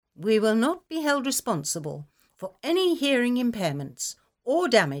We will not be held responsible for any hearing impairments or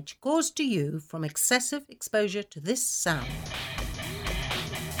damage caused to you from excessive exposure to this sound.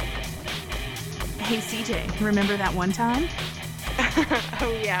 Hey CJ, remember that one time?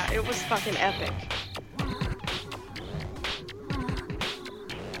 Oh yeah, it was fucking epic.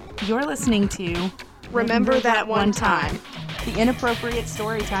 You're listening to Remember That One Time, the Inappropriate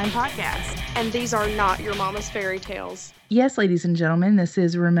Storytime Podcast. And these are not your mama's fairy tales. Yes, ladies and gentlemen, this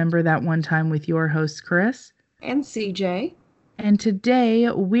is Remember That One Time with your host, Chris. And CJ. And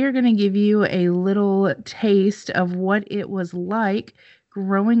today we're going to give you a little taste of what it was like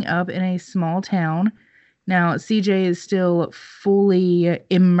growing up in a small town. Now, CJ is still fully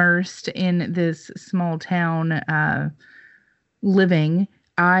immersed in this small town living.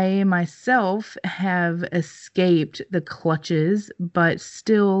 I myself have escaped the clutches, but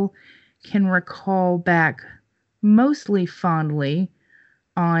still can recall back mostly fondly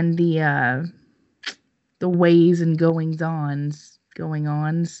on the ways and goings-ons.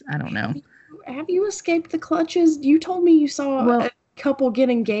 I don't know. Have you escaped the clutches? You told me you saw a couple get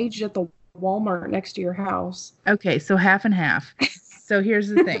engaged at the Walmart next to your house. Okay, so half and half. So here's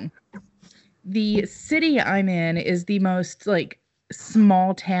the thing. The city I'm in is the most,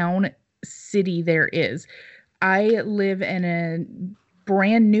 small town city there is. I live in a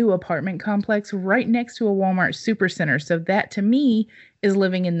brand new apartment complex right next to a Walmart supercenter. So that to me is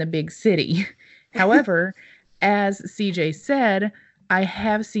living in the big city. However, as CJ said, I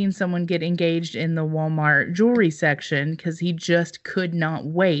have seen someone get engaged in the Walmart jewelry section because he just could not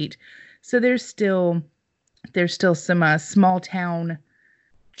wait. So there's still some small town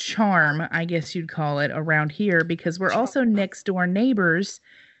charm, I guess you'd call it, around here because we're also next door neighbors.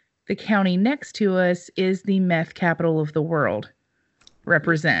 The county next to us is the meth capital of the world.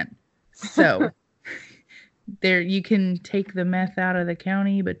 Represent. So there you can take the meth out of the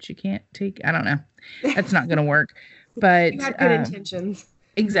county, but you can't take, I don't know. That's not going to work. But you had good intentions.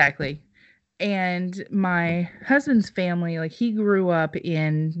 Exactly. And my husband's family, he grew up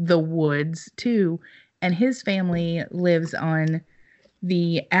in the woods too, and his family lives on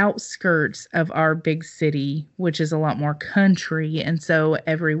the outskirts of our big city, which is a lot more country. And so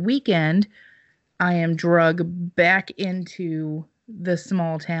every weekend I am drugged back into the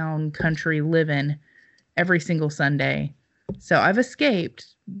small town country living every single Sunday. So I've escaped,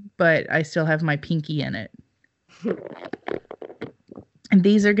 but I still have my pinky in it. And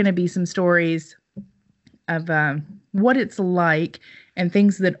these are going to be some stories of what it's like and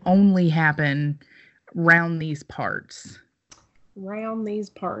things that only happen round these parts. Round these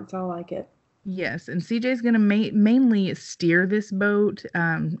parts. I like it. Yes, and CJ's going to mainly steer this boat,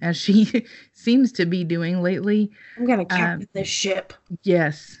 as she seems to be doing lately. I'm going to captain this ship.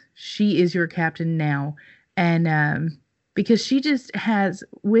 Yes, she is your captain now. And because she just has,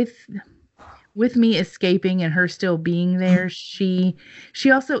 with me escaping and her still being there, she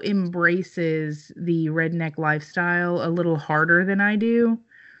also embraces the redneck lifestyle a little harder than I do.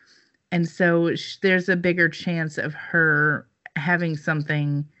 And so there's a bigger chance of her having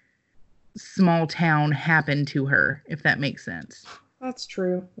something small town happen to her, if that makes sense. That's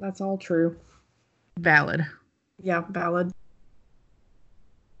true. That's all true. Valid. Yeah, valid.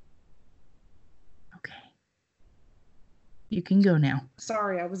 Okay. You can go now.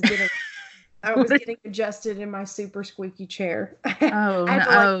 Sorry, I was getting adjusted in my super squeaky chair. Oh, I had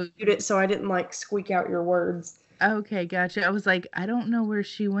to mute it so I didn't squeak out your words. Okay, gotcha. I was like, I don't know where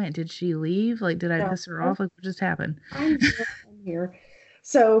she went. Did she leave? Did I piss her off? What just happened? I'm here.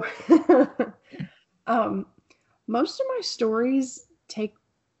 So, most of my stories take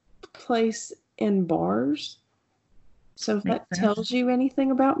place in bars. So if that tells you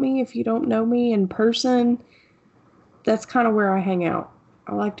anything about me, if you don't know me in person, that's kind of where I hang out.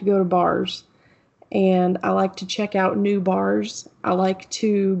 I like to go to bars. And I like to check out new bars. I like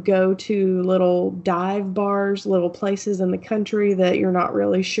to go to little dive bars, little places in the country that you're not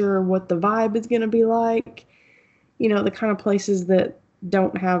really sure what the vibe is going to be like. You know, the kind of places that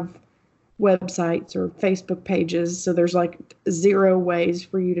don't have websites or Facebook pages. So there's zero ways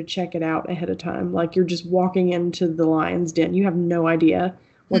for you to check it out ahead of time. You're just walking into the lion's den. You have no idea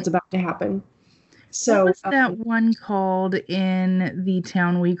what's about to happen. So, what was that one called in the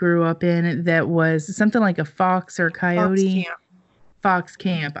town we grew up in that was something like a fox or coyote? Fox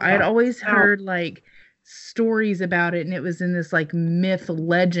Camp. I had always heard stories about it, and it was in this myth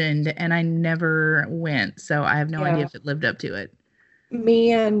legend, and I never went, so I have no idea if it lived up to it.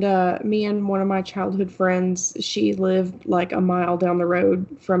 Me and one of my childhood friends, she lived a mile down the road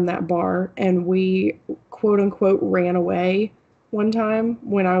from that bar, and we quote unquote ran away one time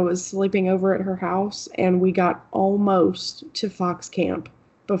when I was sleeping over at her house, and we got almost to Fox Camp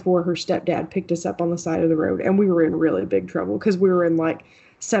before her stepdad picked us up on the side of the road. And we were in really big trouble because we were in like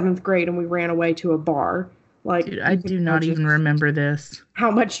 7th grade and we ran away to a bar. Like, dude, I do not even remember this. How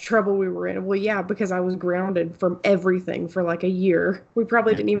much trouble we were in. Well, yeah, because I was grounded from everything for like a year. We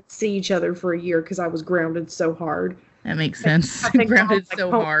probably didn't even see each other for a year because I was grounded so hard. That makes sense. Grounded so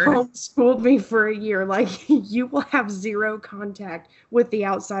hard. Homeschooled me for a year. Like, you will have zero contact with the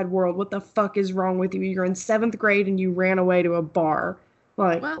outside world. What the fuck is wrong with you? You're in 7th grade and you ran away to a bar.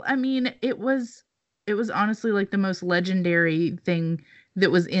 Like, well, I mean, it was honestly like the most legendary thing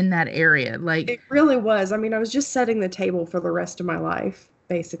that was in that area. Like, it really was. I mean, I was just setting the table for the rest of my life,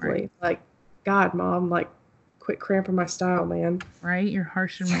 basically. Right. Like, God, Mom, like, quit cramping my style, man. Right? You're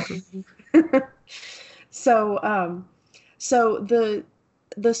harsh and rude. So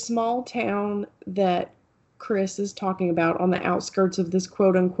the small town that Chris is talking about on the outskirts of this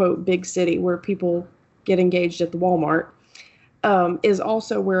quote unquote big city where people get engaged at the Walmart, is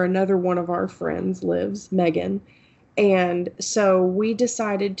also where another one of our friends lives, Megan. And so we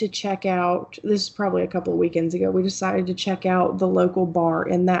decided to check out, this is probably a couple of weekends ago, we decided to check out the local bar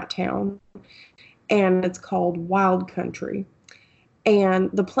in that town. And it's called Wild Country. And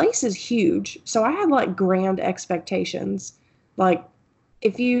the place is huge. So I had like grand expectations. Like,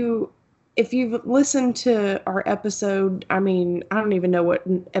 if you've listened to our episode, I mean, I don't even know what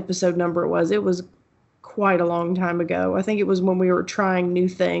episode number it was. It was quite a long time ago. I think it was when we were trying new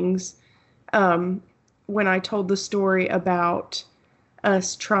things. When I told the story about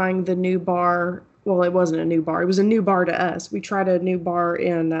us trying the new bar. Well, it wasn't a new bar. It was a new bar to us. We tried a new bar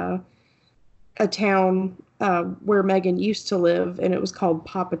in a town where Megan used to live, and it was called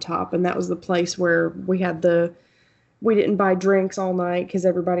Papa Top, and that was the place where we didn't buy drinks all night because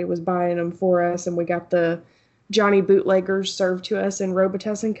everybody was buying them for us, and we got the Johnny Bootleggers served to us in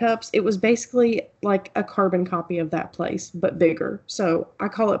Robitussin cups. It was basically like a carbon copy of that place, but bigger. So I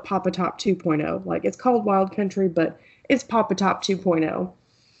call it Papa Top 2.0. Like, it's called Wild Country, but it's Papa Top 2.0.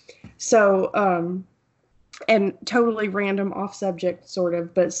 So, and totally random off subject sort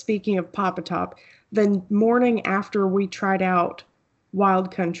of, but speaking of Papa Top, the morning after we tried out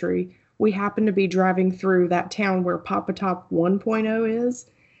Wild Country, we happened to be driving through that town where Papa Top 1.0 is,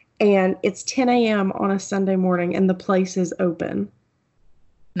 and it's 10 a.m. on a Sunday morning, and the place is open.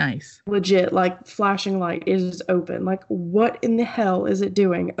 Nice. Legit, like, flashing light is open. Like, what in the hell is it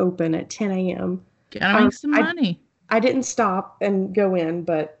doing open at 10 a.m.? Gotta make some money. I didn't stop and go in,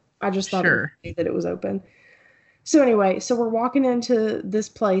 but I just thought that it was open. So anyway, so we're walking into this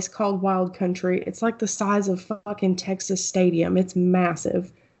place called Wild Country. It's like the size of fucking Texas Stadium. It's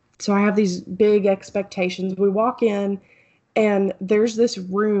massive. So I have these big expectations. We walk in, and there's this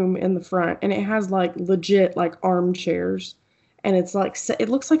room in the front, and it has like legit like armchairs, and it's like it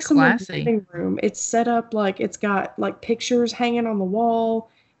looks like someone's living room. It's set up like it's got like pictures hanging on the wall.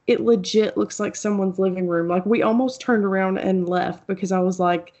 It legit looks like someone's living room. Like, we almost turned around and left because I was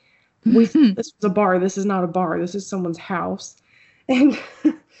like, this was a bar. This is not a bar. This is someone's house. And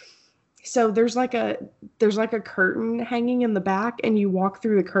so there's like a curtain hanging in the back, and you walk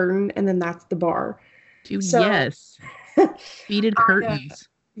through the curtain, and then that's the bar. Dude, so, yes. Beaded curtains.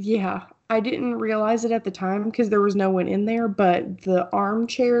 Yeah. I didn't realize it at the time because there was no one in there, but the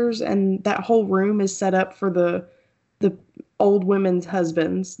armchairs and that whole room is set up for the old women's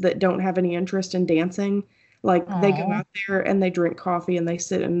husbands that don't have any interest in dancing. Like, they go out there and they drink coffee and they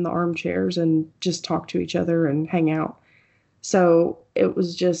sit in the armchairs and just talk to each other and hang out. So it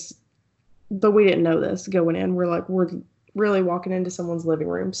was just, but we didn't know this going in. We're really walking into someone's living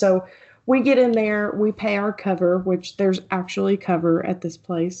room. So we get in there, we pay our cover, which there's actually cover at this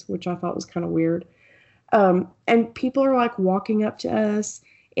place, which I thought was kind of weird. And people are like walking up to us,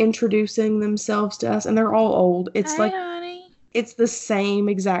 introducing themselves to us, and they're all old. It's honey. It's the same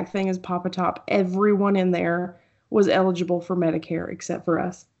exact thing as Papa Top. Everyone in there was eligible for Medicare except for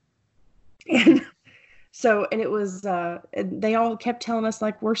us. And so, and it was, they all kept telling us,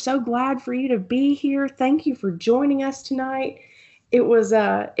 like, we're so glad for you to be here. Thank you for joining us tonight. It was,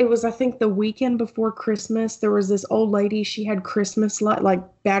 I think, the weekend before Christmas. There was this old lady. She had Christmas like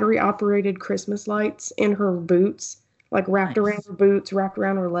battery operated Christmas lights in her boots, like wrapped around her boots, wrapped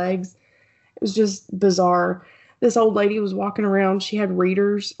around her legs. It was just bizarre. This old lady was walking around. She had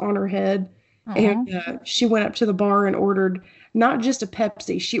readers on her head. And she went up to the bar and ordered not just a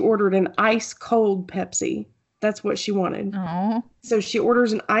Pepsi. She ordered an ice cold Pepsi. That's what she wanted. So she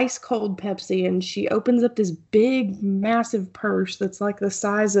orders an ice cold Pepsi, and she opens up this big, massive purse that's like the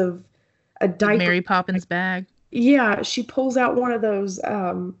size of a diaper. Mary Poppins bag. Yeah, she pulls out one of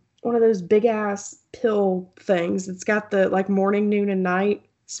those big ass pill things. It's got the like morning, noon, and night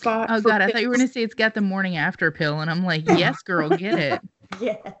spot. Oh God, I thought you were gonna say it's got the morning after pill, and I'm like, yes, girl, get it.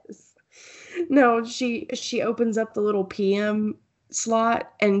 Yes. No, she opens up the little PM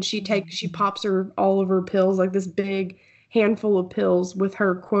slot and she pops her all of her pills, like this big handful of pills with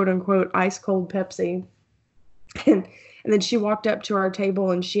her quote unquote ice cold Pepsi. And then she walked up to our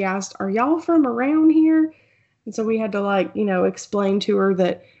table and she asked, "Are y'all from around here?" And so we had to explain to her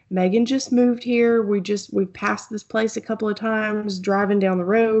that Megan just moved here. We passed this place a couple of times driving down the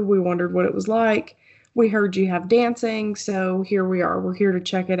road. We wondered what it was like. We heard you have dancing, so here we are. We're here to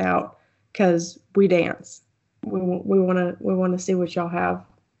check it out because we dance. We want to see what y'all have,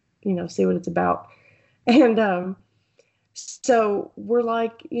 see what it's about. And so we're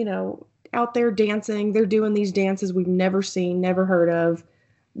out there dancing. They're doing these dances we've never seen, never heard of.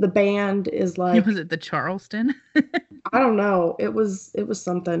 The band is like, was it the Charleston? I don't know. It was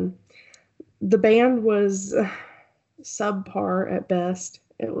something. The band was subpar at best.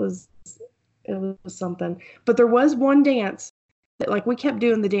 It was something. But there was one dance that we kept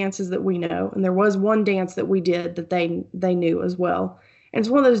doing the dances that we know, and there was one dance that we did that they knew as well. And it's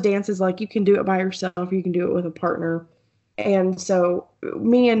one of those dances you can do it by yourself, you can do it with a partner. And so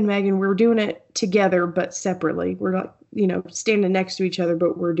me and Megan, we were doing it together but separately. We're not, standing next to each other,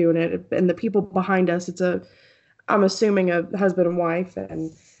 but we're doing it. And the people behind us, I'm assuming a husband and wife,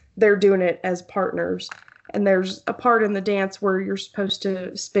 and they're doing it as partners. And there's a part in the dance where you're supposed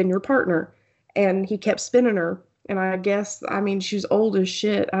to spin your partner. And he kept spinning her. And I guess, she was old as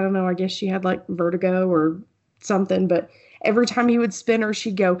shit. I don't know. I guess she had vertigo or something. But every time he would spin her,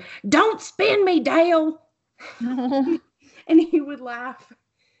 she'd go, "Don't spin me, Dale." And he would laugh.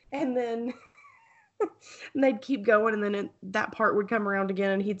 And then and they'd keep going. And then that part would come around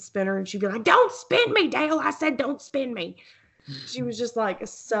again and he'd spin her. And she'd be like, "Don't spin me, Dale. I said don't spin me." She was just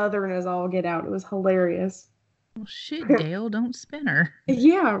Southern as all get out. It was hilarious. Well, shit, Dale, don't spin her.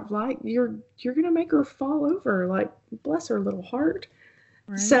 Yeah, you're gonna make her fall over. Bless her little heart.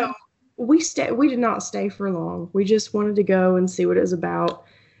 Right. So we did not stay for long. We just wanted to go and see what it was about.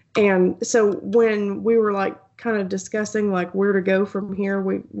 And so when we were kind of discussing where to go from here,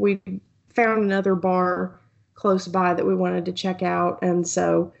 we found another bar close by that we wanted to check out. And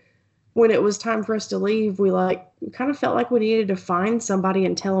so when it was time for us to leave, we kind of felt like we needed to find somebody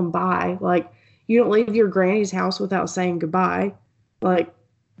and tell them bye. You don't leave your granny's house without saying goodbye.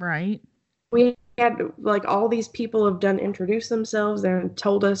 Right. We had all these people have introduced themselves and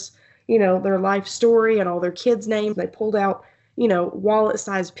told us, their life story and all their kids' names. They pulled out,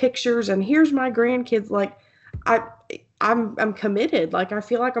 wallet-sized pictures, and here's my grandkids. I'm committed. I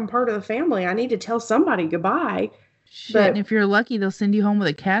feel like I'm part of the family. I need to tell somebody goodbye. Shit, and if you're lucky, they'll send you home with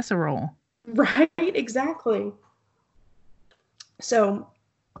a casserole. Right, exactly. So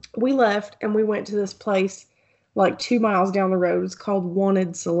we left and we went to this place 2 miles down the road. It's called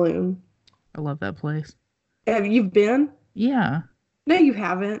Wanted Saloon. I love that place. Have you been? Yeah. No, you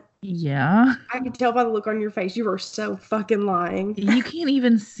haven't. Yeah. I can tell by the look on your face. You are so fucking lying. You can't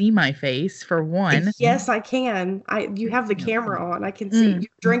even see my face, for one. Yes, I can. You have the camera on. I can see you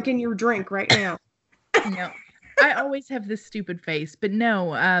drinking your drink right now. No. I always have this stupid face, but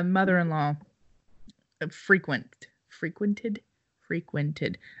no, mother-in-law frequented.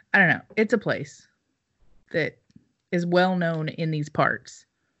 I don't know. It's a place that is well known in these parts.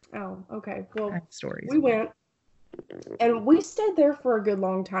 Oh, okay. Well, stories. We went and we stayed there for a good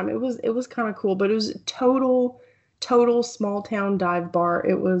long time. It was kind of cool, but it was a total small town dive bar.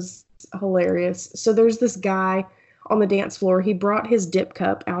 It was hilarious. So there's this guy on the dance floor. He brought his dip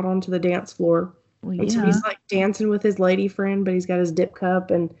cup out onto the dance floor. Well, and so he's dancing with his lady friend, but he's got his dip cup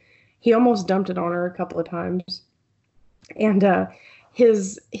and he almost dumped it on her a couple of times. And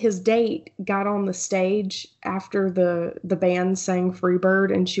his date got on the stage after the band sang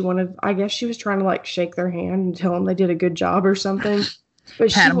Freebird, and I guess she was trying to shake their hand and tell them they did a good job or something.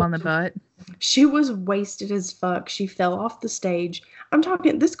 But pat him on the butt. She was wasted as fuck. She fell off the stage. I'm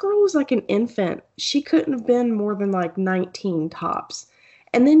talking, this girl was like an infant. She couldn't have been more than 19 tops.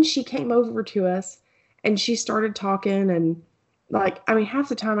 And then she came over to us and she started talking and half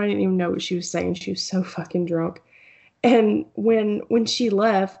the time I didn't even know what she was saying. She was so fucking drunk. And when she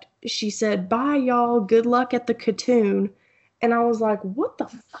left, she said, "Bye, y'all. Good luck at the Katoon." And I was like, what the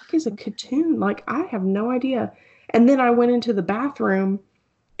fuck is a Katoon? I have no idea. And then I went into the bathroom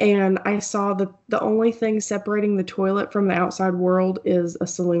and I saw the only thing separating the toilet from the outside world is a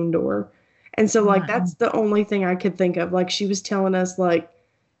saloon door. And so that's the only thing I could think of. She was telling us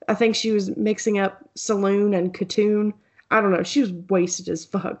I think she was mixing up saloon and Katoon. I don't know. She was wasted as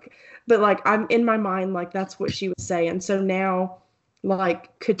fuck. But I'm in my mind, that's what she was saying. So now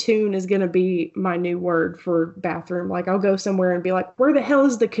Katoon is going to be my new word for bathroom. I'll go somewhere and be like, where the hell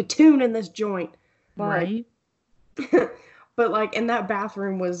is the Katoon in this joint? Right. But But like, and that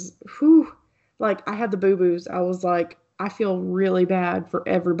bathroom was, whew, like I had the boo-boos. I was like, I feel really bad for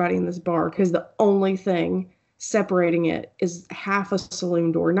everybody in this bar because the only thing separating it is half a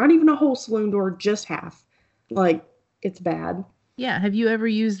saloon door. Not even a whole saloon door, just half. Like, it's bad. Yeah. Have you ever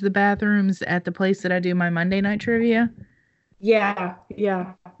used the bathrooms at the place that I do my Monday night trivia? Yeah,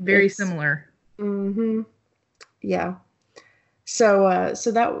 yeah. Very similar. Mm-hmm. Yeah. So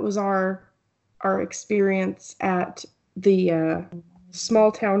that was our experience at the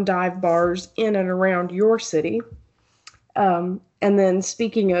small town dive bars in and around your city. And then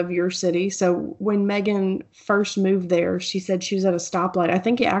speaking of your city, so when Megan first moved there, she said she was at a stoplight. I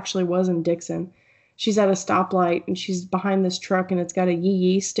think it actually was in Dixon. She's at a stoplight and she's behind this truck and it's got a yee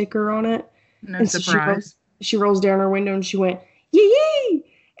yee sticker on it. No And surprise. she rolls down her window and she went, yee yee!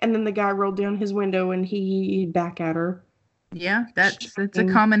 And then the guy rolled down his window and he yee back at her. Yeah, it's a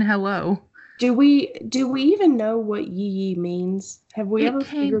common hello. Do we even know what yee yee means? Have we ever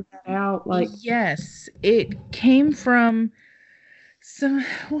figured that out? Like, yes, it came from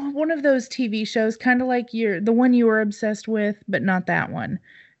one of those TV shows, kind of like the one you were obsessed with, but not that one.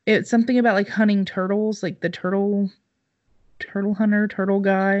 It's something about like hunting turtles, like the turtle hunter, turtle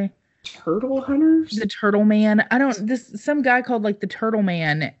guy. Turtle hunters? The turtle man. Some guy called like the Turtle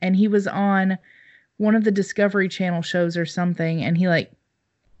Man, and he was on one of the Discovery Channel shows or something, and he like,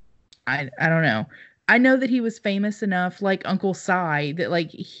 I don't know. I know that he was famous enough, like Uncle Si, that like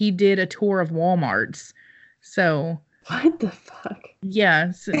he did a tour of Walmarts. So what the fuck?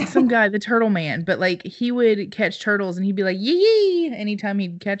 Yeah, some guy, the Turtle Man, but like he would catch turtles and he'd be like yee yee anytime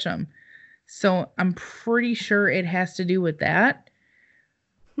he'd catch them. So I'm pretty sure it has to do with that.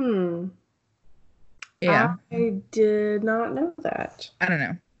 Yeah. I did not know that. I don't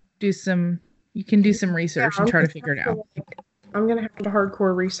know. You can do some research and try to figure it out. I'm gonna have to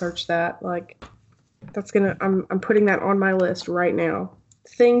hardcore research that. Like, I'm putting that on my list right now.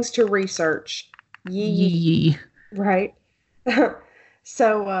 Things to research. Yee. Right.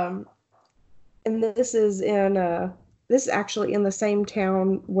 So, and this is actually in the same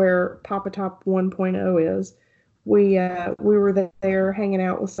town where Papa Top 1.0 is. We were there hanging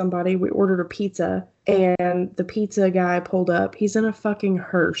out with somebody. We ordered a pizza, and the pizza guy pulled up. He's in a fucking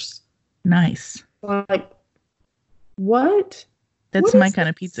hearse. Nice. Like, what? That's my kind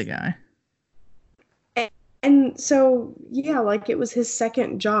of pizza guy. And so, yeah, like it was his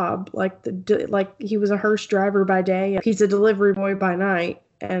second job. Like he was a hearse driver by day, a pizza delivery boy by night,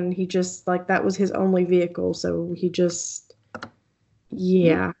 and he just like that was his only vehicle. So he just,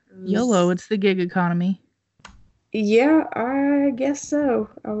 yeah. YOLO, it's the gig economy. Yeah, I guess so.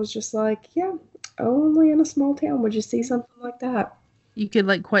 I was just like, yeah, only in a small town would you see something like that. You could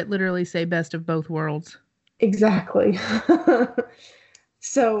like quite literally say best of both worlds. Exactly.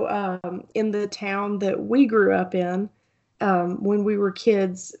 So in the town that we grew up in, when we were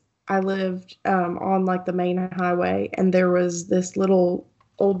kids, I lived on like the main highway, and there was this little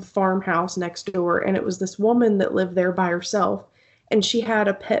old farmhouse next door, and it was this woman that lived there by herself, and she had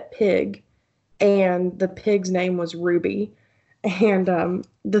a pet pig, and the pig's name was Ruby, and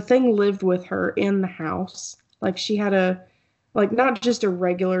the thing lived with her in the house. Like she had not just a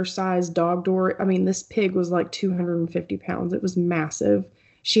regular sized dog door. I mean, this pig was like 250 pounds. It was massive.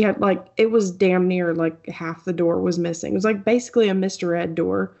 She had it was damn near like half the door was missing. It was like basically a Mr. Ed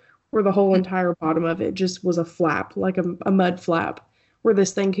door where the whole entire bottom of it just was a flap, like a mud flap where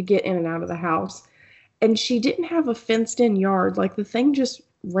this thing could get in and out of the house. And she didn't have a fenced in yard. Like the thing just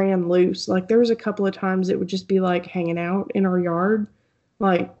ran loose. Like there was a couple of times it would just be like hanging out in our yard.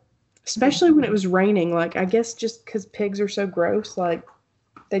 Like, especially when it was raining, like I guess just because pigs are so gross, like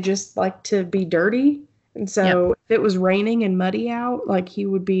they just like to be dirty. And so if it was raining and muddy out, like he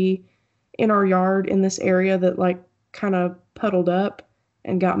would be in our yard in this area that like kind of puddled up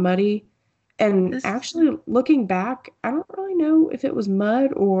and got muddy. And actually looking back, I don't really know if it was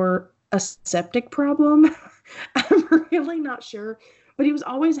mud or a septic problem. I'm really not sure. But he was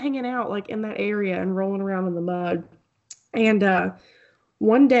always hanging out like in that area and rolling around in the mud. And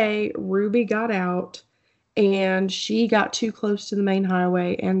one day, Ruby got out, and she got too close to the main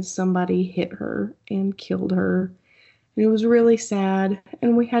highway, and somebody hit her and killed her. And it was really sad,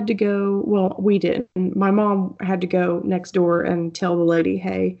 and we had to go, well, we didn't. My mom had to go next door and tell the lady,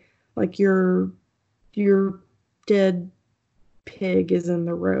 hey, like, your dead pig is in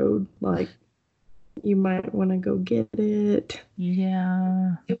the road. Like, you might want to go get it.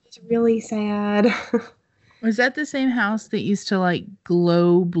 Yeah. It was really sad. Was that the same house that used to like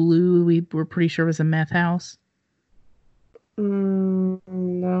glow blue? We were pretty sure was a meth house.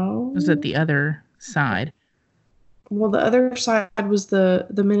 No. Was it the other side? Well, the other side was the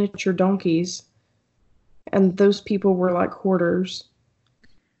miniature donkeys. And those people were like hoarders.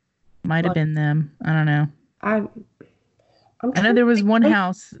 Might have Like been them. I don't know. I I'm I know trying to there was think. one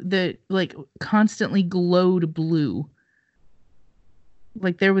house that like constantly glowed blue.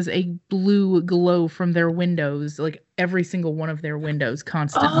 Like there was a blue glow from their windows, like every single one of their windows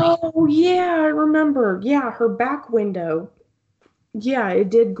constantly. Oh yeah, I remember. Yeah, her back window. Yeah, it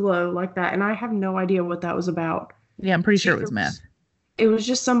did glow like that, and I have no idea what that was about. Yeah, I'm pretty She, sure it was meth. it was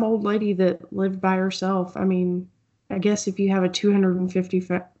just some old lady that lived by herself. I mean, I guess if you have a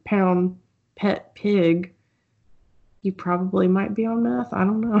 250-pound pet pig, you probably might be on meth. I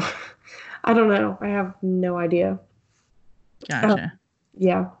don't know. I don't know. I have no idea. Uh, Gotcha.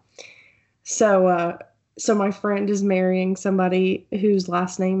 yeah. So my friend is marrying somebody whose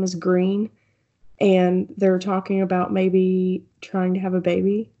last name is Green, and they're talking about maybe trying to have a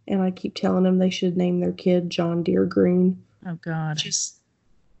baby. And I keep telling them they should name their kid John Deere Green, Oh God. just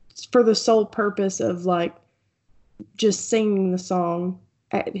for the sole purpose of like just singing the song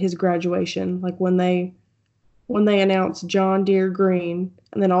at his graduation. Like when they announce John Deere Green,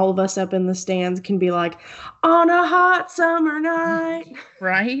 and then all of us up in the stands can be like, on a hot summer night.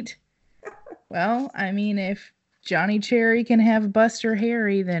 Right? Well, I mean, if Johnny Cherry can have Buster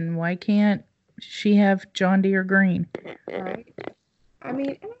Harry, then why can't she have John Deere Green? Right. I mean,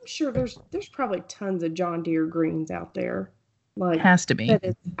 and I'm sure there's probably tons of John Deere Greens out there. Like, Has to be.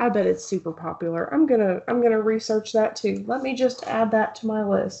 I bet it's super popular. I'm gonna research that too. Let me just add that to my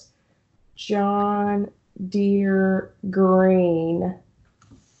list. John Deere Green.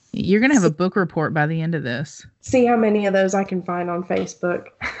 You're gonna have a book report by the end of this. See how many of those I can find on Facebook.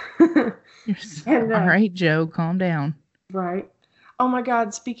 And All right, Joe, calm down. right. Oh my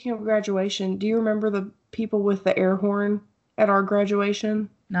God, speaking of graduation, do you remember the people with the air horn at our graduation?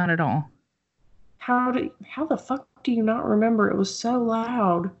 Not at all. How the fuck do you not remember? It was so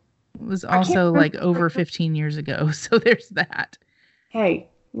loud. It was I can't also like remember. over 15 years ago, so there's that. Hey,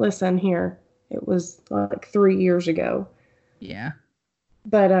 listen here. It was like 3 years ago. Yeah.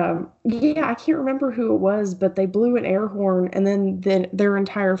 But yeah, I can't remember who it was, but they blew an air horn, and then their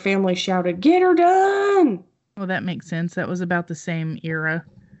entire family shouted, "Get her done!" Well, that makes sense. That was about the same era.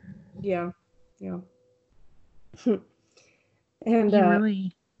 Yeah, yeah. You And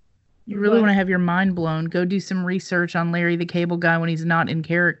really what? want to have your mind blown. Go do some research on Larry the Cable Guy when he's not in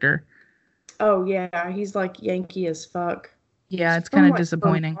character. Oh yeah, he's like Yankee as fuck. Yeah, it's From kind of like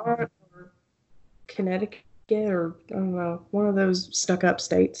disappointing. Vermont or Connecticut, or I don't know, one of those stuck-up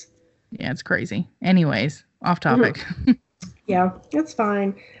states. Yeah, it's crazy. Anyways, off topic. Yeah, that's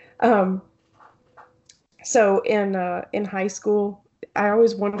fine. Um, so in high school, I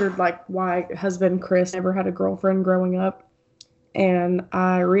always wondered like why husband Chris never had a girlfriend growing up, and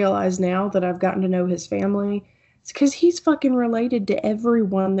I realize now that I've gotten to know his family, it's because he's fucking related to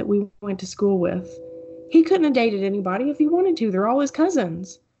everyone that we went to school with. He couldn't have dated anybody if he wanted to. They're all his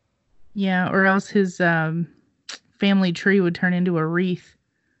cousins. Yeah, or else his family tree would turn into a wreath.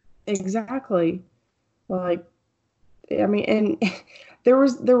 Exactly. Like, I mean, and there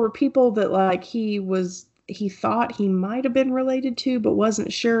were people that like he thought he might have been related to, but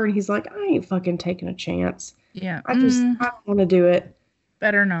wasn't sure, and he's like, I ain't fucking taking a chance. Yeah. I don't want to do it.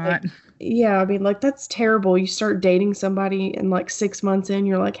 Better not. Like, yeah, I mean, like that's terrible. You start dating somebody, and like 6 months in,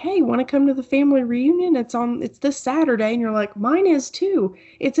 you're like, hey, want to come to the family reunion? It's this Saturday, and you're like, mine is too.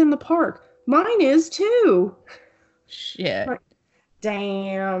 It's in the park. Mine is too. Shit. Like,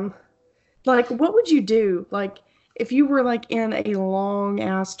 damn. Like, what would you do? Like, if you were like in a long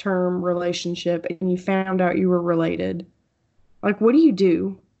ass term relationship and you found out you were related, like, what do you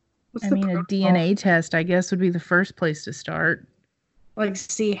do? What's I the mean, a protocol? DNA test, I guess, would be the first place to start. Like,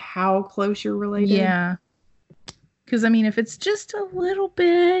 see how close you're related? Yeah. Because, I mean, if it's just a little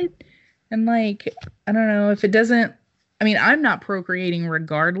bit, and like, I don't know, if it doesn't, I mean, I'm not procreating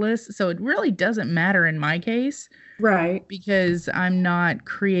regardless, so it really doesn't matter in my case. Right. Because I'm not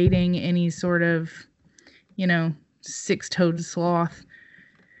creating any sort of, six-toed sloth.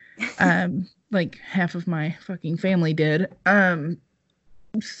 Like half of my fucking family did.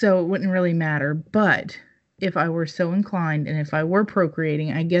 So it wouldn't really matter. But if I were so inclined and if I were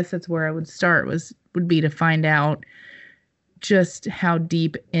procreating, I guess that's where I would start would be to find out just how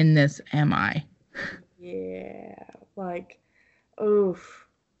deep in this am I. Yeah. Like, oof.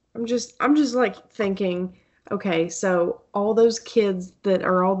 I'm just like thinking, okay, so all those kids that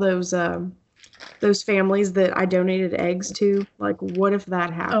are all those families that I donated eggs to, like, what if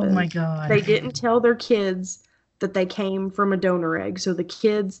that happened? Oh my God. They didn't tell their kids that they came from a donor egg, so the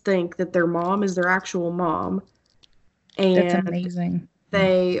kids think that their mom is their actual mom, That's and amazing.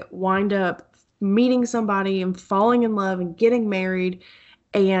 they wind up meeting somebody and falling in love and getting married,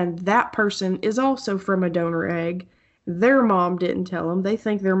 And that person is also from a donor egg. Their mom didn't tell them. They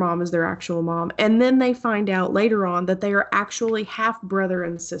think their mom is their actual mom. And then they find out later on that they are actually half brother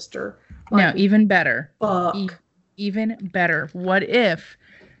and sister. No, even better. Fuck. Even better. What if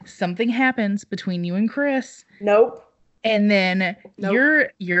something happens between you and Chris? Nope. And then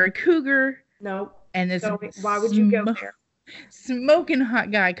you're a cougar. Nope. And this why would you go there? Smoking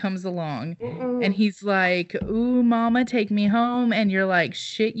hot guy comes along. And he's like, ooh, mama, take me home. And you're like,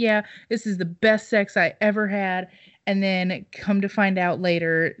 shit, yeah, this is the best sex I ever had. And then come to find out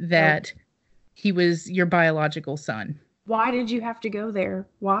later that he was your biological son. Why did you have to go there?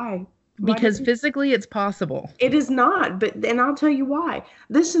 Why? Because physically it's possible. It is not, and I'll tell you why.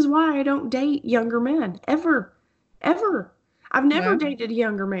 This is why I don't date younger men. Ever. I've never dated a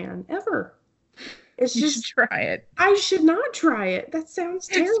younger man. Ever. It's you just should try it. I should not try it. That sounds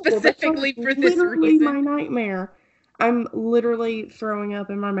terrible. Specifically for this literally reason. My nightmare. I'm literally throwing up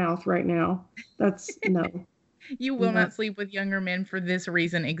in my mouth right now. That's no. You will not sleep with younger men for this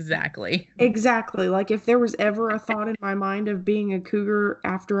reason exactly. Exactly. Like if there was ever a thought in my mind of being a cougar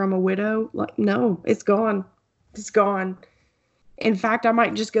after I'm a widow, like no, it's gone. It's gone. In fact, I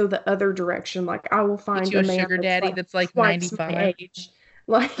might just go the other direction. Like I will find a sugar daddy that's like 95. Age.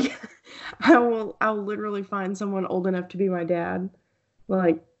 Like I'll literally find someone old enough to be my dad.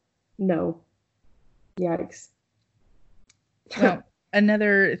 Like, no. Yikes. Well,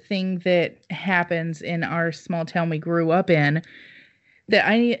 another thing that happens in our small town we grew up in that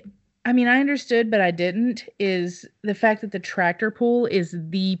I mean, I understood, but I didn't, is the fact that the tractor pool is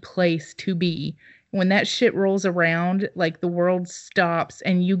the place to be. When that shit rolls around, like the world stops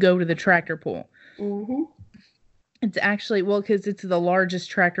and you go to the tractor pool. Mm-hmm. It's actually, well, because it's the largest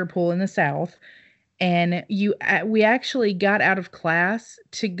tractor pool in the South. And we actually got out of class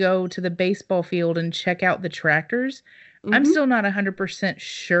to go to the baseball field and check out the tractors. Mm-hmm. I'm still not 100%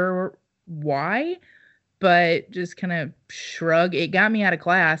 sure why, but just kind of shrug. It got me out of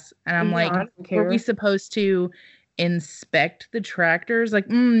class. And I'm like, were we supposed to inspect the tractors? Like,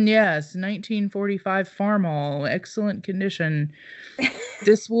 yes, 1945 Farmall, excellent condition.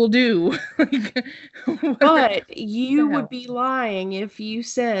 This will do. But you would be lying if you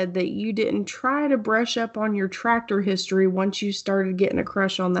said that you didn't try to brush up on your tractor history once you started getting a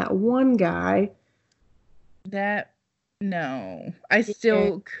crush on that one guy. No. I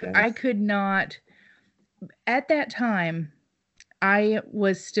could not. At that time, I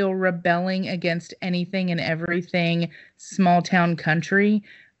was still rebelling against anything and everything small town country.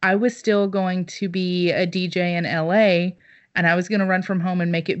 I was still going to be a DJ in LA, and I was going to run from home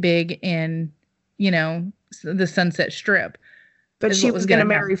and make it big in, the Sunset Strip. But she was going to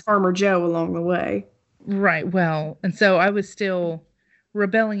marry Farmer Joe along the way. Right. Well, and so I was still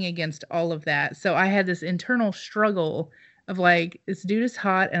rebelling against all of that. So I had this internal struggle of like, this dude is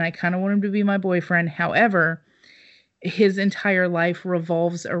hot and I kind of want him to be my boyfriend. However, his entire life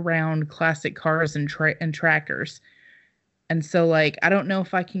revolves around classic cars and tractors. And so like, I don't know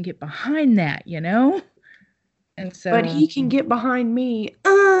if I can get behind that, And so, but he can get behind me.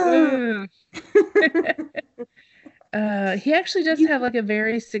 He actually does have like a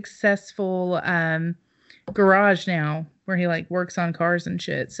very successful garage now where he like works on cars and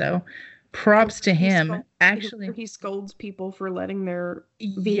shit. So props to him. Actually, he scolds people for letting their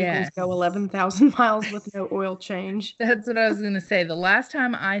vehicles go 11,000 miles with no oil change. That's what I was going to say. The last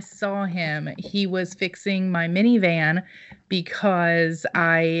time I saw him, he was fixing my minivan because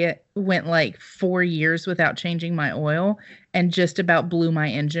I went like 4 years without changing my oil and just about blew my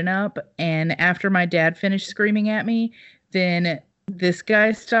engine up. And after my dad finished screaming at me, then this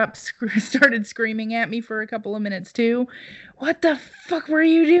guy started screaming at me for a couple of minutes too. What the fuck were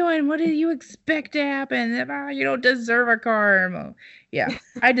you doing? What did you expect to happen? You don't deserve a car. Yeah,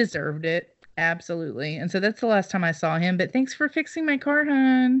 I deserved it. Absolutely. And so that's the last time I saw him. But thanks for fixing my car,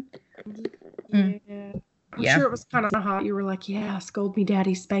 hon. Yeah. I'm sure it was kind of hot. You were like, yeah, scold me,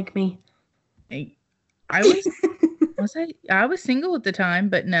 daddy, spank me. I was single at the time,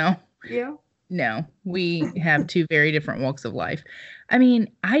 but no. Yeah. No, we have two very different walks of life. I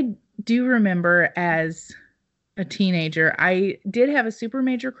mean, I do remember as a teenager, I did have a super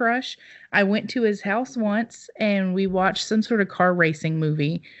major crush. I went to his house once and we watched some sort of car racing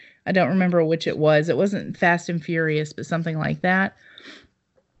movie. I don't remember which it was. It wasn't Fast and Furious, but something like that.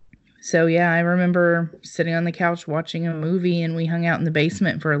 So yeah, I remember sitting on the couch watching a movie and we hung out in the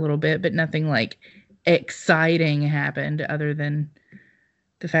basement for a little bit, but nothing like exciting happened other than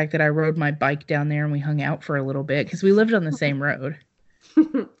the fact that I rode my bike down there and we hung out for a little bit because we lived on the same road.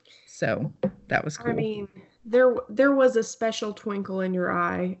 So that was cool. I mean, there was a special twinkle in your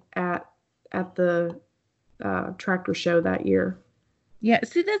eye at the tractor show that year. Yeah,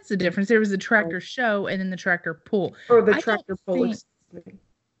 see, that's the difference. There was a tractor show and then the tractor pull. Or the I don't tractor pull. think-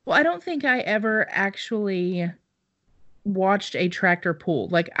 Well, I don't think I ever actually watched a tractor pull.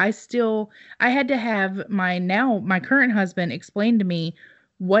 Like I had to have my current husband explain to me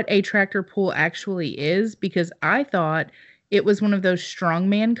what a tractor pull actually is, because I thought it was one of those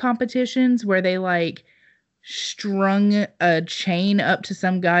strongman competitions where they like strung a chain up to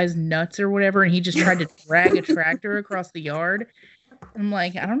some guy's nuts or whatever, and he just tried to drag a tractor across the yard. I'm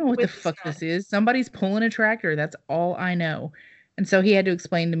like, I don't know what the fuck this is. Somebody's pulling a tractor. That's all I know. And so he had to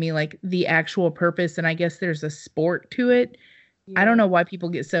explain to me like the actual purpose, and I guess there's a sport to it. I don't know why people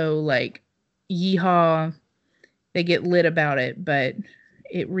get so like yeehaw, they get lit about it, but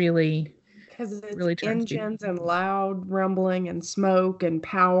it really Because it's really turns engines and loud rumbling and smoke and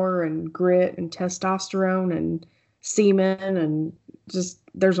power and grit and testosterone and semen and just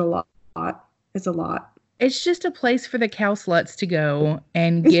there's a lot. It's a lot. It's just a place for the cow sluts to go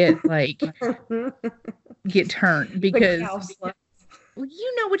and get like get turned, because well,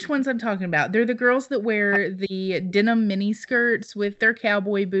 you know which ones I'm talking about. They're the girls that wear the denim mini skirts with their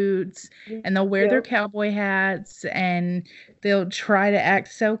cowboy boots, and they'll wear their cowboy hats, and they'll try to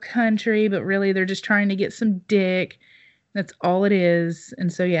act so country, but really they're just trying to get some dick. That's all it is.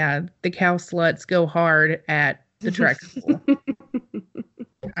 And so, yeah, the cow sluts go hard at the tractor pull.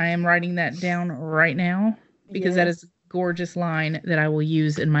 I am writing that down right now because that is a gorgeous line that I will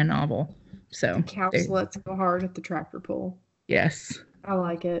use in my novel. So, the cow sluts go hard at the tractor pull. Yes. I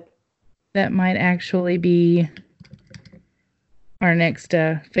like it. That might actually be our next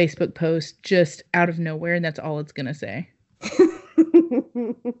Facebook post, just out of nowhere, and that's all it's going to say.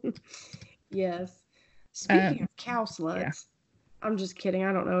 Yes. Speaking of cow sluts, I'm just kidding.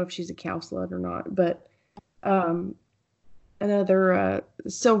 I don't know if she's a cow slut or not, but another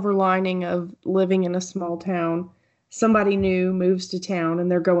silver lining of living in a small town. Somebody new moves to town,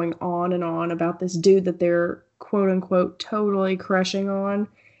 and they're going on and on about this dude that they're quote unquote totally crushing on,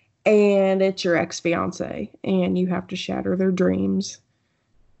 and it's your ex-fiance, and you have to shatter their dreams.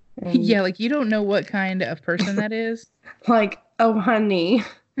 And yeah, like you don't know what kind of person that is. Like, oh honey,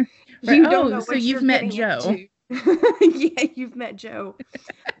 right. you don't know so what you've met Joe. Yeah, you've met Joe.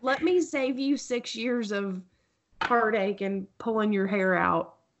 Let me save you 6 years of heartache and pulling your hair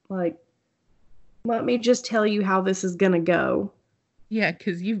out. Like, let me just tell you how this is gonna go. Yeah,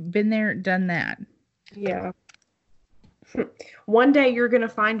 because you've been there, done that. Yeah. One day you're going to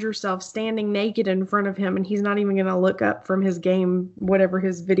find yourself standing naked in front of him, and he's not even going to look up from his game, whatever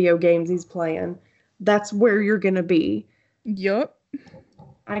his video games he's playing. That's where you're going to be. Yup.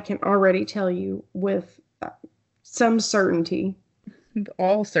 I can already tell you with some certainty.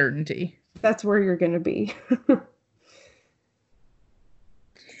 All certainty. That's where you're going to be.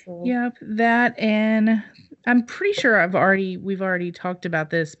 So. Yep, that, and I'm pretty sure we've already talked about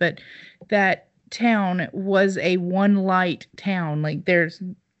this, but that town was a one light town. Like there's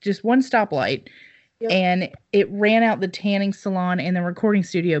just one stoplight, and it ran out the tanning salon and the recording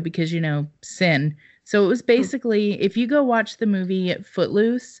studio because, sin. So it was basically, if you go watch the movie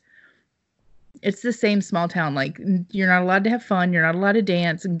Footloose, it's the same small town. Like, you're not allowed to have fun, you're not allowed to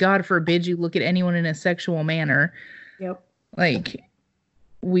dance, and God forbid you look at anyone in a sexual manner. Yep. Like,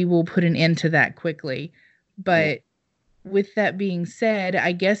 we will put an end to that quickly. But with that being said,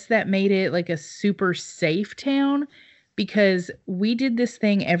 I guess that made it like a super safe town, because we did this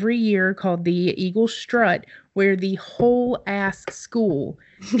thing every year called the Eagle Strut, where the whole ass school,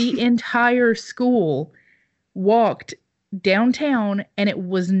 the entire school, walked downtown, and it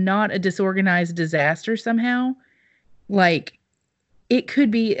was not a disorganized disaster somehow. Like, it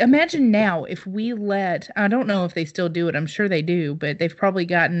could be, imagine now if we I don't know if they still do it, I'm sure they do, but they've probably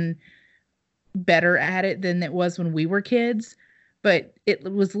gotten better at it than it was when we were kids. But it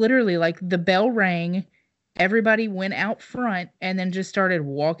was literally like the bell rang, everybody went out front, and then just started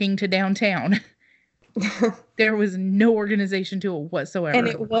walking to downtown. There was no organization to it whatsoever. And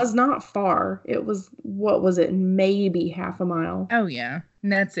it was not far. It was, what was it, maybe half a mile. Oh yeah,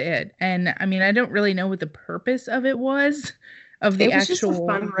 and that's it. And I mean, I don't really know what the purpose of it was. It was just a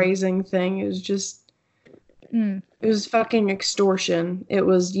fundraising thing. It was just, it was fucking extortion. It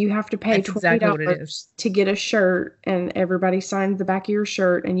was, you have to pay $20 to get a shirt, and everybody signs the back of your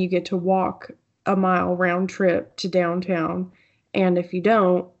shirt, and you get to walk a mile round trip to downtown. And if you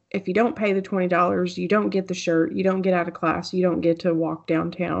don't pay the $20, you don't get the shirt, you don't get out of class, you don't get to walk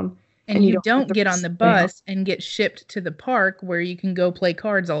downtown. And you don't get on the bus and get shipped to the park where you can go play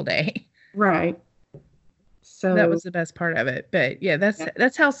cards all day. Right. So that was the best part of it. But yeah,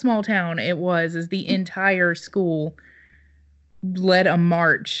 that's how small town it was, is the entire school led a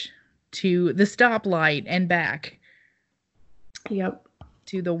march to the stoplight and back. Yep.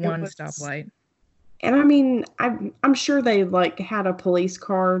 to the one was, stoplight. And I mean, I'm sure they like had a police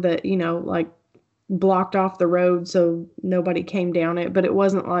car that, like blocked off the road so nobody came down it, but it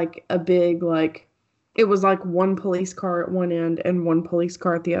wasn't like a big, like, it was like one police car at one end and one police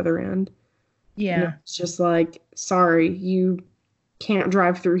car at the other end. Yeah. It's just like, sorry, you can't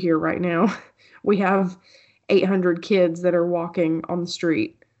drive through here right now. We have 800 kids that are walking on the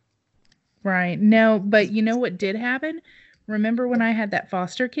street. Right. No, but you know what did happen? Remember when I had that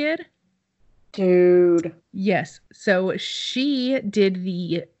foster kid? Dude. Yes. So she did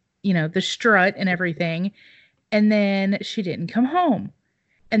the strut and everything, and then she didn't come home.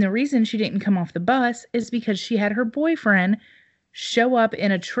 And the reason she didn't come off the bus is because she had her boyfriend show up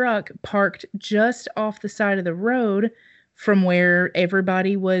in a truck parked just off the side of the road from where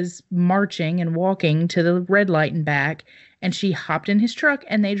everybody was marching and walking to the red light and back. And she hopped in his truck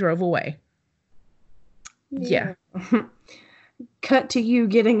and they drove away. Yeah. Cut to you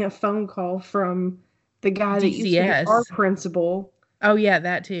getting a phone call from the guy that used to be our principal. Oh, yeah,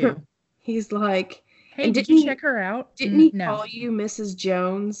 that too. He's like, hey, did you check her out? Didn't he call you Mrs.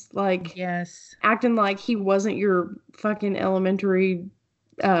 Jones? Like, yes. Acting like he wasn't your fucking elementary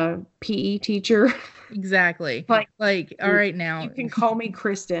PE teacher. Exactly. Like, all right, now. You can call me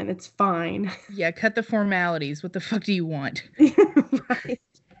Kristen. It's fine. Yeah, cut the formalities. What the fuck do you want? Right.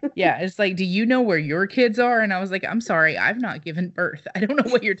 Yeah, it's like, do you know where your kids are? And I was like, I'm sorry, I've not given birth. I don't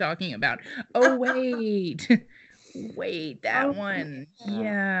know what you're talking about. Oh, wait. Wait, that one.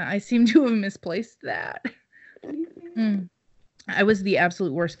 Yeah, I seem to have misplaced that. I was the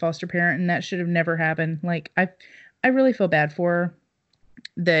absolute worst foster parent, and that should have never happened. Like, I really feel bad for her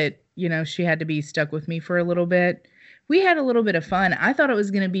that, she had to be stuck with me for a little bit. We had a little bit of fun. I thought it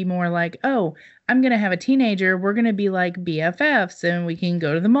was going to be more like, oh, I'm going to have a teenager. We're going to be like BFFs and we can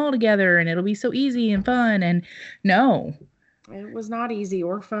go to the mall together and it'll be so easy and fun. And no. It was not easy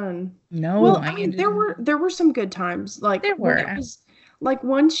or fun. No. Well, I mean, there were some good times. Like, there were. It was, like,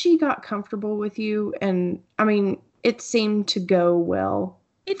 once she got comfortable with you, and, I mean, it seemed to go well.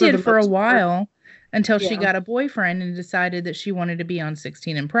 It did for a while until she got a boyfriend and decided that she wanted to be on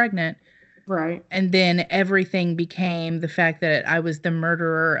 16 and pregnant. Right. And then everything became the fact that I was the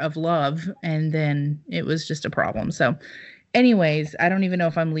murderer of love. And then it was just a problem. So anyways, I don't even know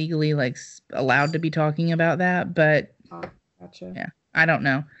if I'm legally like allowed to be talking about that, but gotcha. Yeah, I don't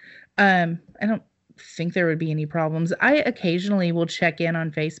know. I don't think there would be any problems. I occasionally will check in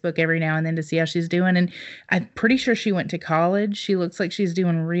on Facebook every now and then to see how she's doing. And I'm pretty sure she went to college. She looks like she's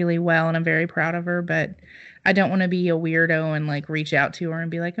doing really well and I'm very proud of her, but I don't want to be a weirdo and like reach out to her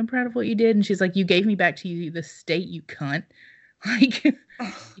and be like, I'm proud of what you did. And she's like, you gave me back to you, the state, you cunt. Like,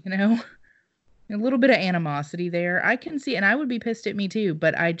 a little bit of animosity there. I can see, and I would be pissed at me too,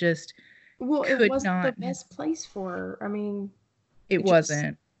 but I just it wasn't the best place for her. I mean, it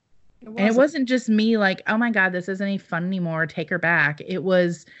wasn't. And it wasn't just me like, oh my God, this isn't any fun anymore. Take her back. It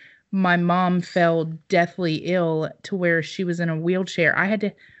was my mom fell deathly ill to where she was in a wheelchair.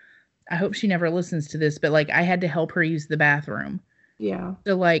 I hope she never listens to this, but like I had to help her use the bathroom. Yeah.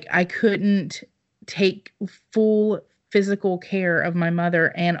 So like I couldn't take full physical care of my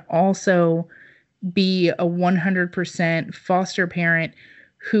mother and also be a 100% foster parent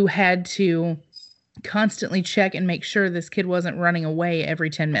who had to constantly check and make sure this kid wasn't running away every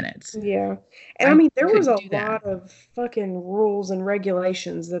 10 minutes. Yeah. And I mean, there was a lot of fucking rules and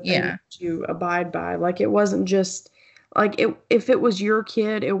regulations that they had to abide by. Like, it wasn't just like if it was your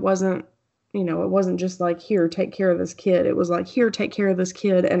kid, it wasn't, it wasn't just like, here, take care of this kid. It was like, here, take care of this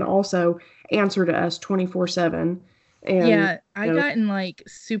kid and also answer to us 24/7. And yeah, I got in like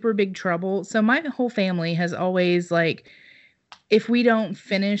super big trouble. So my whole family has always like, if we don't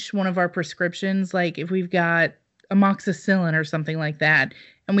finish one of our prescriptions, like if we've got amoxicillin or something like that,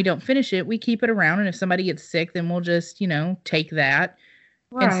 and we don't finish it, we keep it around. And if somebody gets sick, then we'll just, take that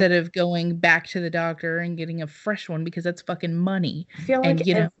instead of going back to the doctor and getting a fresh one because that's fucking money. I feel like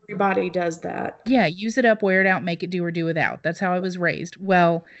everybody does that. Yeah, use it up, wear it out, make it do or do without. That's how I was raised.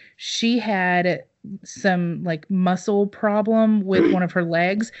 Well, she had some like muscle problem with one of her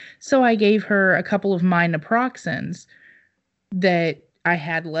legs. So I gave her a couple of my naproxens that I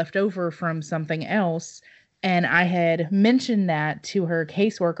had left over from something else. And I had mentioned that to her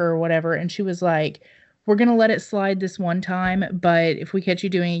caseworker or whatever. And she was like, we're going to let it slide this one time. But if we catch you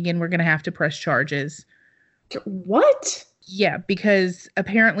doing it again, we're going to have to press charges. What? Yeah, because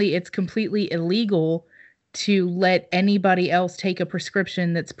apparently it's completely illegal to let anybody else take a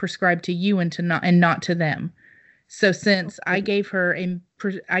prescription that's prescribed to you and not to them. So since I gave her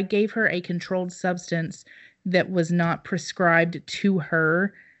a controlled substance that was not prescribed to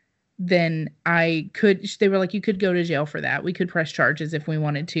her, then they were like, you could go to jail for that. We could press charges if we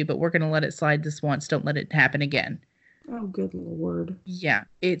wanted to, but we're going to let it slide this once. Don't let it happen again. Oh, good Lord. Yeah.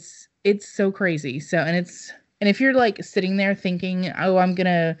 It's so crazy. So, and if you're like sitting there thinking, oh, I'm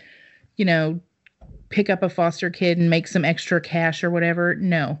going to, pick up a foster kid and make some extra cash or whatever.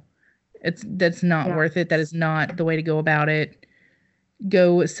 No, that's not worth it. That is not the way to go about it.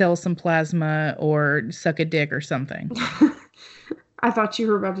 Go sell some plasma or suck a dick or something. I thought you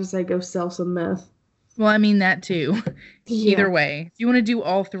were about to say go sell some meth. Well, I mean that too. Yeah. Either way, if you want to do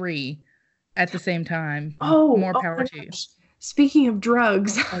all three at the same time, more power to you. Speaking of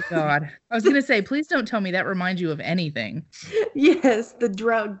drugs. Oh, God. I was going to say, please don't tell me that reminds you of anything. Yes, the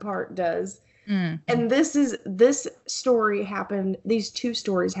drug part does. Mm. And this story happened, these two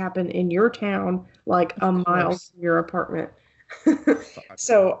stories happened in your town, like a mile from your apartment.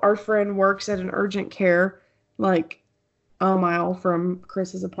 So our friend works at an urgent care, like a mile from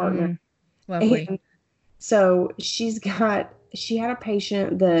Chris's apartment. Lovely. And so she had a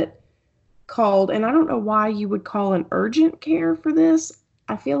patient that called, and I don't know why you would call an urgent care for this.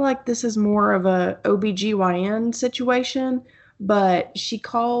 I feel like this is more of a OBGYN situation, but she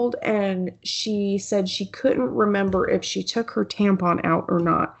called and she said she couldn't remember if she took her tampon out or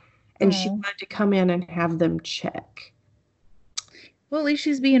not, and she wanted to come in and have them check. Well, at least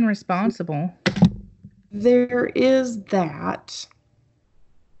she's being responsible. There is that.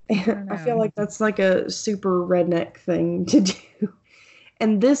 I feel like that's like a super redneck thing to do.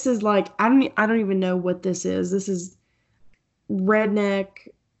 And this is like, I don't even know what this is. This is redneck,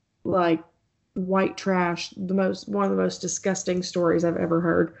 like white trash, one of the most disgusting stories I've ever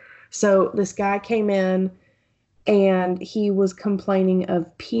heard. So this guy came in and he was complaining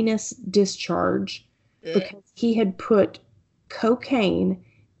of penis discharge because he had put cocaine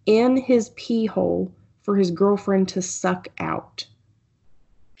in his pee hole for his girlfriend to suck out.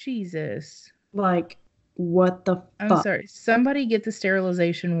 Jesus. Like, what the fuck? I'm sorry. Somebody get the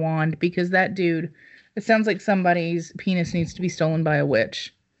sterilization wand, because that dude, it sounds like somebody's penis needs to be stolen by a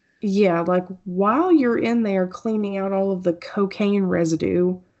witch. Yeah, like, while you're in there cleaning out all of the cocaine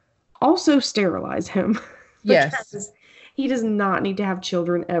residue, also sterilize him. Yes. He does not need to have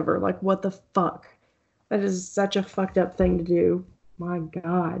children ever. Like, what the fuck? That is such a fucked up thing to do. My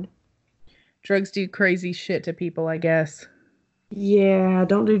God. Drugs do crazy shit to people, I guess. Yeah,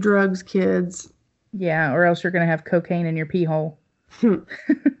 don't do drugs, kids. Yeah, or else you're going to have cocaine in your pee hole. That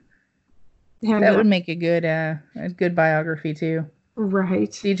would make a good biography, too. Right.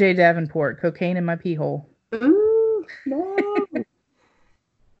 DJ Davenport, cocaine in my pee hole. Ooh, no.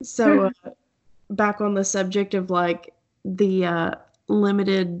 So, back on the subject of, like, the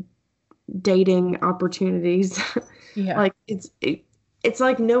limited dating opportunities. Yeah. Like, it's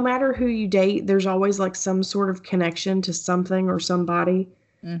like no matter who you date, there's always, like, some sort of connection to something or somebody.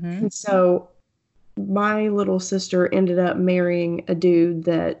 Mm-hmm. And so my little sister ended up marrying a dude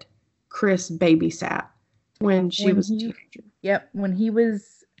that Chris babysat when she was a teenager. Yep. When he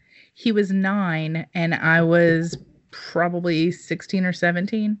was 9 and I was probably 16 or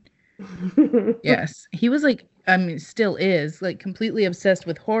 17. Yes. He was like, still is, like, completely obsessed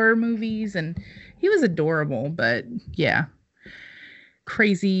with horror movies, and he was adorable, but yeah.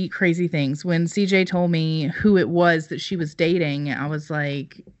 Crazy, crazy things. When CJ told me who it was that she was dating, I was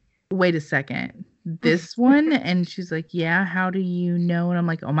like, wait a second, this one? And she's like, yeah, how do you know? And I'm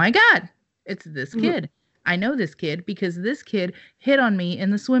like, oh my God, it's this kid. I know this kid because this kid hit on me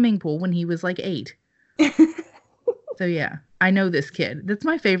in the swimming pool when he was like 8. So yeah, I know this kid. That's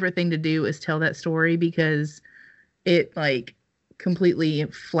my favorite thing to do, is tell that story, because it like completely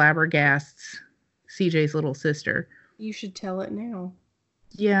flabbergasts CJ's little sister. You should tell it now.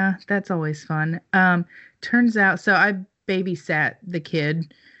 Yeah, that's always fun. Turns out, so I babysat the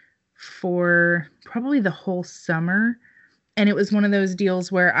kid for probably the whole summer. And it was one of those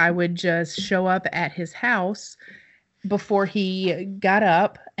deals where I would just show up at his house before he got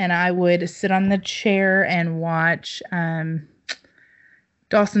up, and I would sit on the chair and watch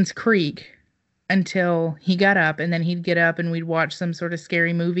Dawson's Creek until he got up, and then he'd get up and we'd watch some sort of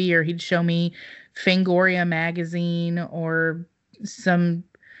scary movie, or he'd show me Fangoria magazine or some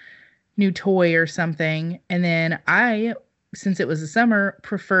new toy or something. And then I, since it was the summer,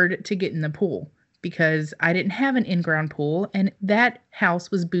 preferred to get in the pool because I didn't have an in-ground pool, and that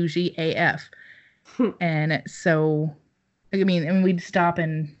house was bougie AF. And so, I mean, and we'd stop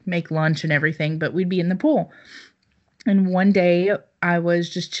and make lunch and everything, but we'd be in the pool. And one day I was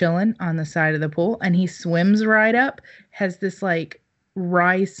just chilling on the side of the pool, and he swims right up, has this like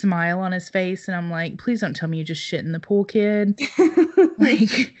wry smile on his face, and I'm like, please don't tell me you just shit in the pool, kid.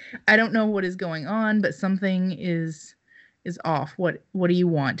 Like, I don't know what is going on, but something is off. What do you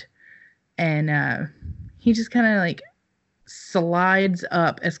want? And he just kind of like slides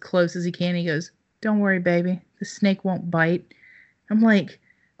up as close as he can. He goes, "Don't worry, baby. The snake won't bite." I'm like,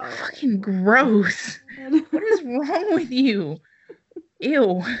 fucking gross. What is wrong with you?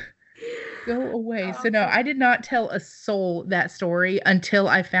 Ew. Go away. So no, I did not tell a soul that story until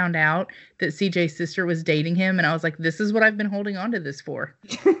I found out that CJ's sister was dating him. And I was like, this is what I've been holding on to this for.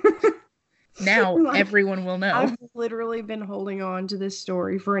 Now Like, everyone will know. I've literally been holding on to this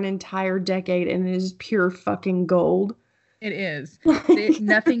story for an entire decade, and it is pure fucking gold. It is.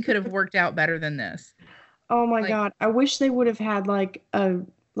 Nothing could have worked out better than this. Oh my God. I wish they would have had like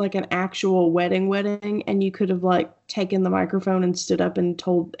an actual wedding, and you could have like taken the microphone and stood up and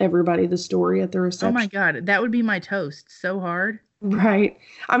told everybody the story at the reception. Oh my God, that would be my toast so hard. Right.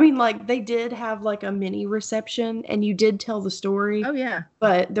 I mean, like, they did have like a mini reception and you did tell the story. Oh yeah.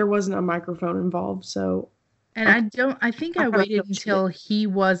 But there wasn't a microphone involved, so. And I think I waited until he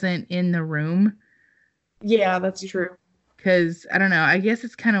wasn't in the room. Yeah, that's true. Because, I don't know, I guess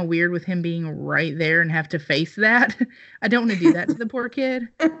it's kind of weird with him being right there and have to face that. I don't want to do that to the poor kid.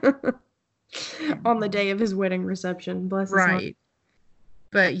 On the day of his wedding reception, bless his heart. Right.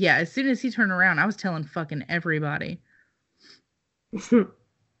 But yeah, as soon as he turned around, I was telling fucking everybody.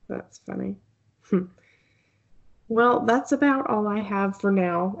 That's funny. Well, that's about all I have for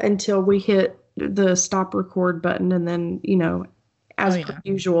now until we hit the stop record button. And then, as per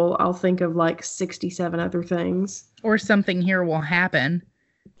usual, I'll think of like 67 other things. Or something here will happen.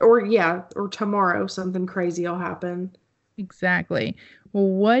 Or tomorrow something crazy will happen. Exactly. Well,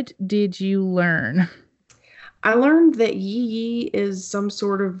 what did you learn? I learned that yee is some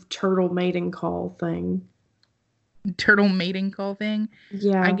sort of turtle mating call thing. Turtle mating call thing?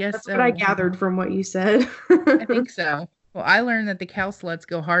 Yeah, I guess that's what I gathered from what you said. I think so. Well, I learned that the cow sluts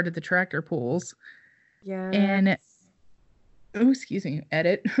go hard at the tractor pools. Yeah. And, excuse me,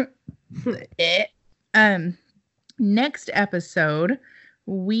 edit. Next episode,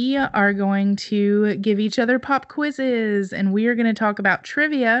 we are going to give each other pop quizzes, and we are going to talk about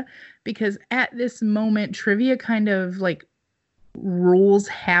trivia, because at this moment, trivia kind of like rules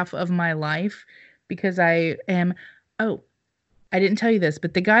half of my life, because I didn't tell you this,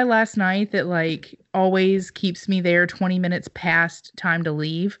 but the guy last night that like always keeps me there 20 minutes past time to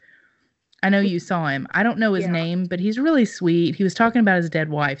leave, I know you saw him. I don't know his name, but he's really sweet. He was talking about his dead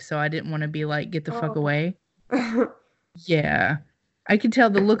wife, so I didn't want to be like, get the fuck away. Yeah. I could tell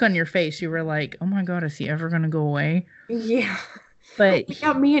the look on your face. You were like, oh my God, is he ever going to go away? Yeah. But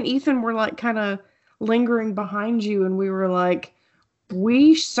me and Ethan were like kind of lingering behind you, and we were like,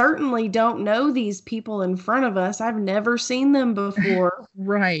 we certainly don't know these people in front of us. I've never seen them before.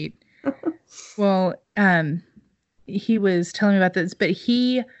 Right. Well, he was telling me about this, but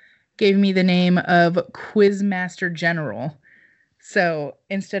he gave me the name of Quizmaster General. So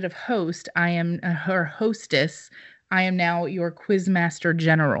instead of host, I am her hostess. I am now your Quizmaster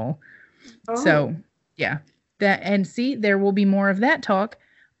General. Oh. So yeah, there will be more of that talk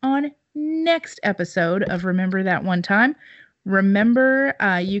on next episode of Remember That One Time. Remember,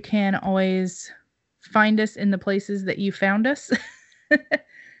 you can always find us in the places that you found us,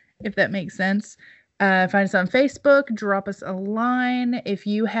 if that makes sense. Find us on Facebook, drop us a line. If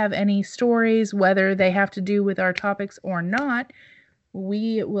you have any stories, whether they have to do with our topics or not,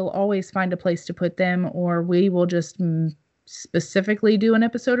 we will always find a place to put them, or we will just specifically do an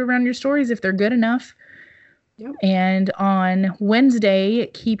episode around your stories if they're good enough. Yep. And on Wednesday,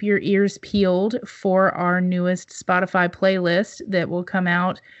 keep your ears peeled for our newest Spotify playlist that will come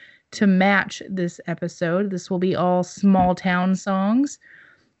out to match this episode. This will be all small town songs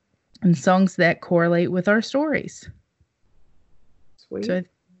and songs that correlate with our stories. Sweet. So I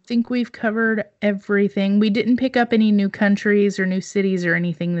think we've covered everything. We didn't pick up any new countries or new cities or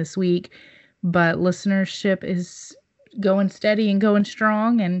anything this week, but listenership is going steady and going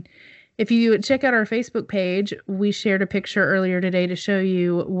strong. And if you check out our Facebook page, we shared a picture earlier today to show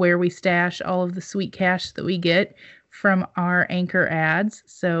you where we stash all of the sweet cash that we get from our Anchor ads.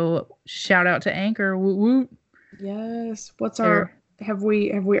 So shout out to Anchor. Woot woot. Yes. Have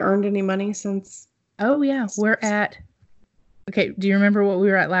we earned any money since? Oh yeah, we're at. Okay, do you remember what we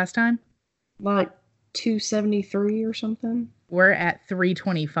were at last time? Like 273 or something. We're at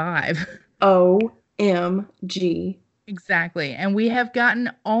 325. OMG. Exactly. And we have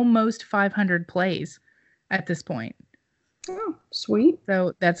gotten almost 500 plays at this point. Oh, sweet.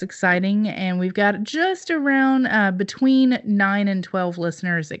 So that's exciting. And we've got just around between 9 and 12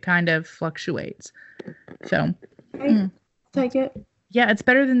 listeners. It kind of fluctuates. So take it. Yeah, it's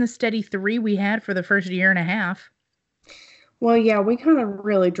better than the steady 3 we had for the first year and a half. Well, yeah, we kind of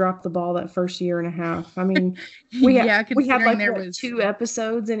really dropped the ball that first year and a half. I mean, we had considering like there what, was 2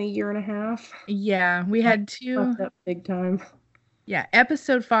 episodes in a year and a half. Yeah, we had 2. Fucked up big time. Yeah,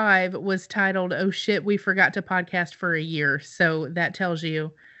 episode 5 was titled "Oh shit, we forgot to podcast for a year." So that tells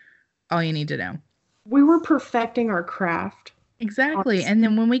you all you need to know. We were perfecting our craft. Exactly. Honestly. And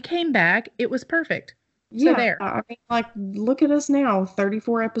then when we came back, it was perfect. Yeah, So there. I mean, like, look at us now,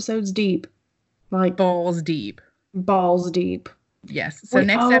 34 episodes deep. Like, Balls deep. balls deep. Yes. So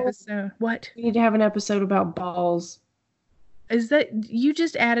next episode, what? We need to have an episode about balls. Is that you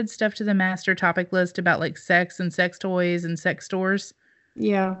just added stuff to the master topic list about like sex and sex toys and sex stores?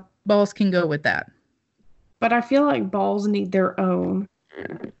 Yeah. Balls can go with that. But I feel like balls need their own.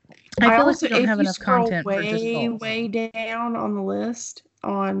 I feel like we don't have enough content way, for just balls. way down on the list,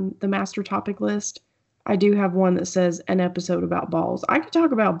 on the master topic list, I do have one that says an episode about balls. I could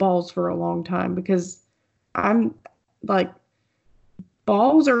talk about balls for a long time because I'm like,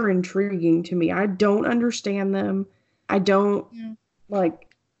 balls are intriguing to me. I don't understand them. I don't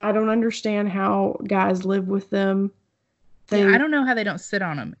I don't understand how guys live with them. I don't know how they don't sit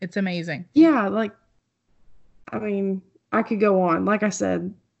on them. It's amazing. Yeah, like, I mean, I could go on. Like I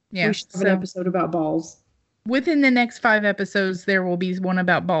said, we should have an episode about balls. Within the next 5 episodes, there will be one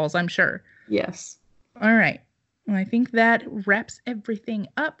about balls, I'm sure. Yes. All right. Well, I think that wraps everything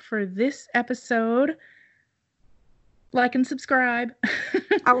up for this episode. Like and subscribe.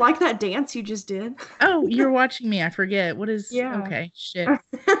 I like that dance you just did. Oh, you're watching me. I forget. What is... Yeah. Okay, shit.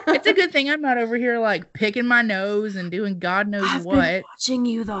 It's a good thing I'm not over here, like, picking my nose and doing God knows what. I've been watching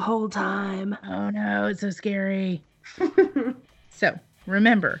you the whole time. Oh, no. It's so scary. So,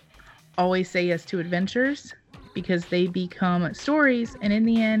 remember, always say yes to adventures because they become stories, and in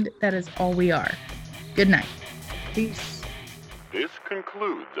the end, that is all we are. Good night. Peace. This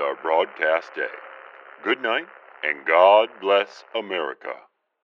concludes our broadcast day. Good night, and God bless America.